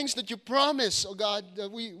good things that you promise, oh God,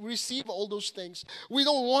 that we receive all those things. We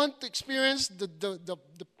don't want to experience the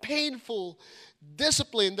painful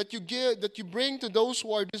discipline that you give, that you bring to those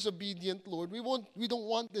who are disobedient, Lord. We don't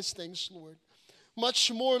want these things, Lord.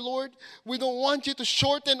 Much more, Lord, we don't want you to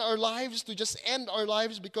shorten our lives, to just end our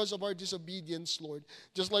lives because of our disobedience, Lord.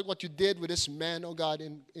 Just like what you did with this man, oh God,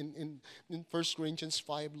 in 1 Corinthians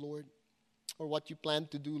 5, Lord. Or what you plan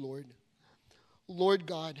to do, Lord. Lord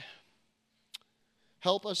God,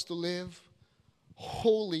 help us to live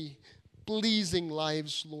holy, pleasing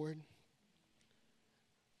lives, Lord.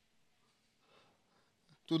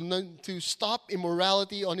 To stop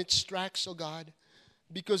immorality on its tracks, oh God.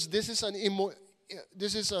 Because this is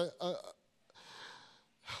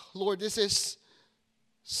Lord, this is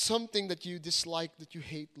something that you dislike, that you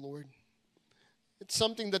hate, Lord. It's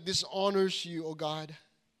something that dishonors you, oh God.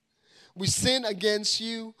 We sin against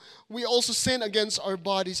you. We also sin against our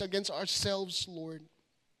bodies, against ourselves, Lord.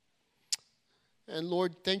 And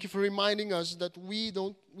Lord, thank you for reminding us that we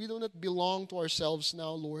do not belong to ourselves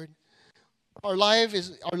now, Lord. Our life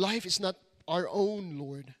is not our own,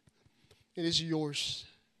 Lord. It is yours.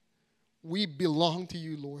 We belong to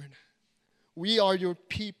you, Lord. We are your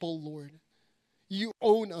people, Lord. You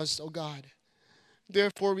own us, oh God.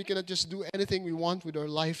 Therefore, we cannot just do anything we want with our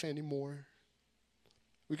life anymore.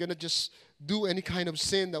 We cannot just do any kind of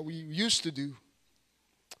sin that we used to do.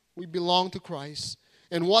 We belong to Christ.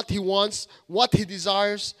 And what He wants, what He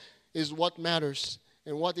desires is what matters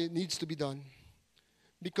and what it needs to be done.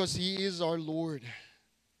 Because He is our Lord.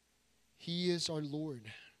 He is our Lord.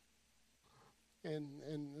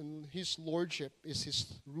 And His lordship is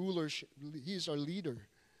His rulership. He is our leader.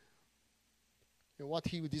 And what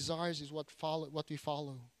He desires is what we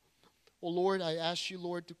follow. Oh Lord, I ask you,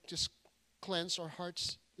 Lord, to just cleanse our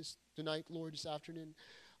hearts tonight, Lord, this afternoon.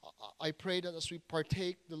 I pray that as we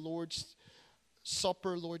partake the Lord's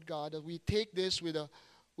Supper, Lord God, that we take this with a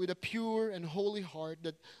pure and holy heart,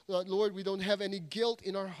 that Lord, we don't have any guilt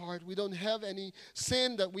in our heart. We don't have any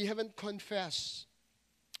sin that we haven't confessed.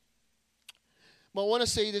 But I want to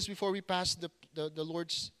say this before we pass the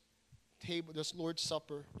Lord's table, the Lord's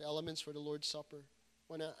Supper, the elements for the Lord's Supper. I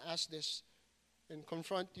want to ask this and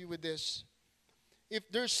confront you with this.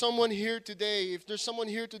 If there's someone here today,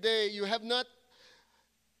 you have not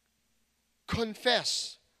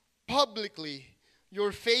confessed publicly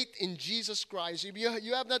your faith in Jesus Christ, if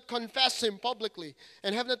you have not confessed Him publicly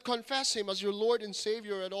and have not confessed Him as your Lord and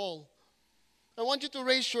Savior at all, I want you to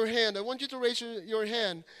raise your hand. I want you to raise your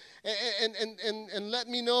hand and let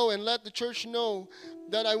me know and let the church know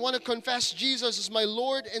that I want to confess Jesus as my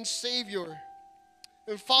Lord and Savior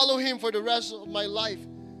and follow Him for the rest of my life.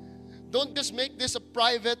 Don't just make this a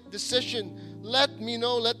private decision. Let me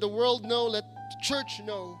know, let the world know, let the church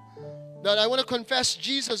know that I want to confess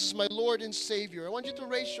Jesus as my Lord and Savior. I want you to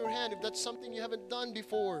raise your hand if that's something you haven't done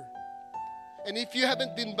before. And if you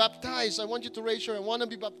haven't been baptized, I want you to raise your hand. I want to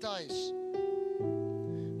be baptized.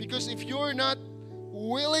 Because if you're not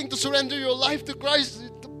willing to surrender your life to Christ,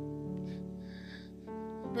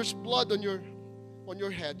 there's blood on on your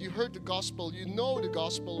head. You heard the gospel. You know the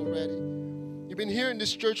gospel already. You've been here in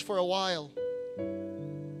this church for a while.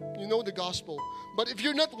 You know the gospel. But if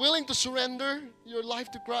you're not willing to surrender your life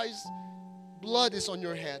to Christ, blood is on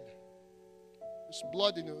your head. There's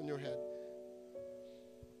blood on your head.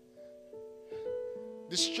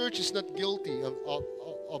 This church is not guilty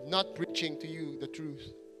of not preaching to you the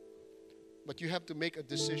truth. But you have to make a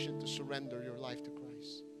decision to surrender your life to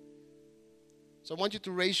Christ. So I want you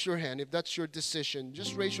to raise your hand. If that's your decision,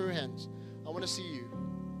 just raise your hands. I want to see you.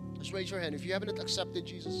 Just raise your hand. If you haven't accepted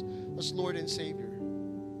Jesus as Lord and Savior.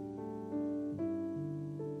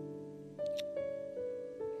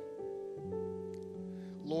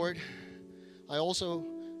 Lord, I also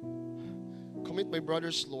commit my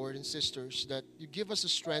brothers, Lord, and sisters, that you give us the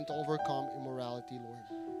strength to overcome immorality, Lord.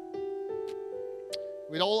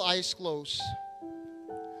 With all eyes closed,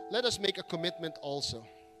 let us make a commitment also.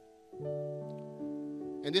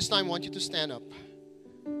 And this time I want you to stand up.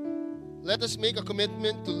 Let us make a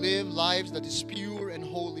commitment to live lives that is pure and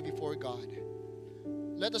holy before God.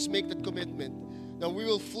 Let us make that commitment that we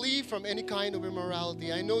will flee from any kind of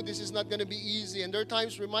immorality. I know this is not going to be easy, and there are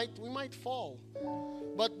times we might fall.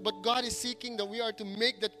 But God is seeking that we are to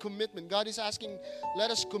make that commitment. God is asking,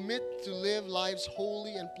 let us commit to live lives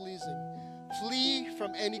holy and pleasing. Flee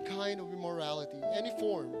from any kind of immorality, any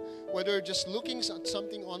form, whether just looking at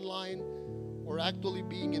something online or actually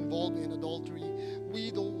being involved in adultery.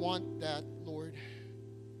 We don't want that, Lord.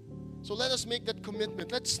 So let us make that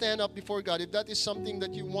commitment. Let's stand up before God. If that is something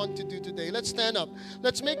that you want to do today, let's stand up.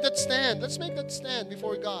 Let's make that stand. Let's make that stand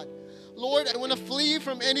before God. Lord, I want to flee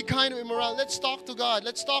from any kind of immorality. Let's talk to God.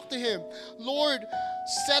 Let's talk to Him. Lord,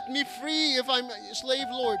 set me free if I'm a slave,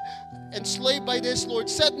 Lord. Enslaved by this, Lord.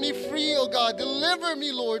 Set me free, oh God. Deliver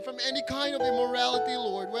me, Lord, from any kind of immorality,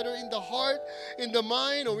 Lord. Whether in the heart, in the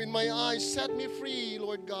mind, or in my eyes. Set me free,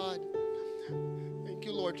 Lord God. Thank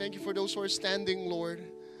you, Lord. Thank you for those who are standing, Lord.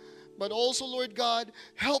 But also, Lord God,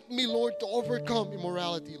 help me, Lord, to overcome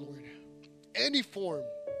immorality, Lord. Any form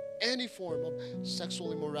of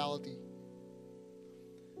sexual immorality.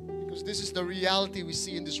 Because this is the reality we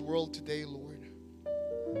see in this world today, Lord.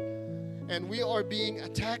 And we are being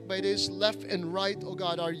attacked by this left and right, oh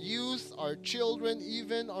God. Our youth, our children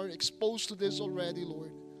even are exposed to this already,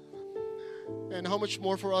 Lord. And how much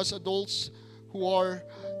more for us adults who are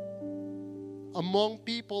among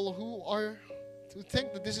people who are to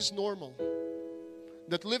think that this is normal.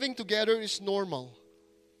 That living together is normal.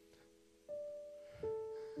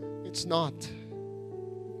 It's not.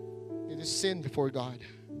 It is sin before God.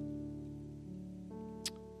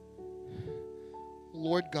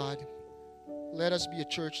 Lord God, let us be a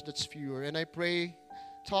church that's pure. And I pray,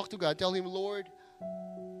 talk to God. Tell Him, Lord,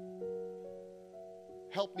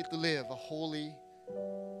 help me to live a holy,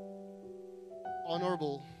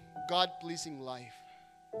 honorable, God-pleasing life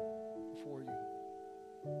before you.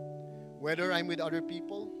 Whether I'm with other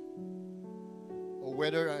people or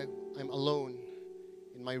whether I'm alone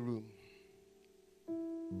in my room.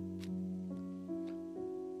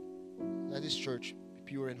 Let this church be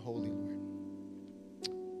pure and holy, Lord.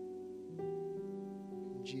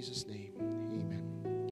 In Jesus' name.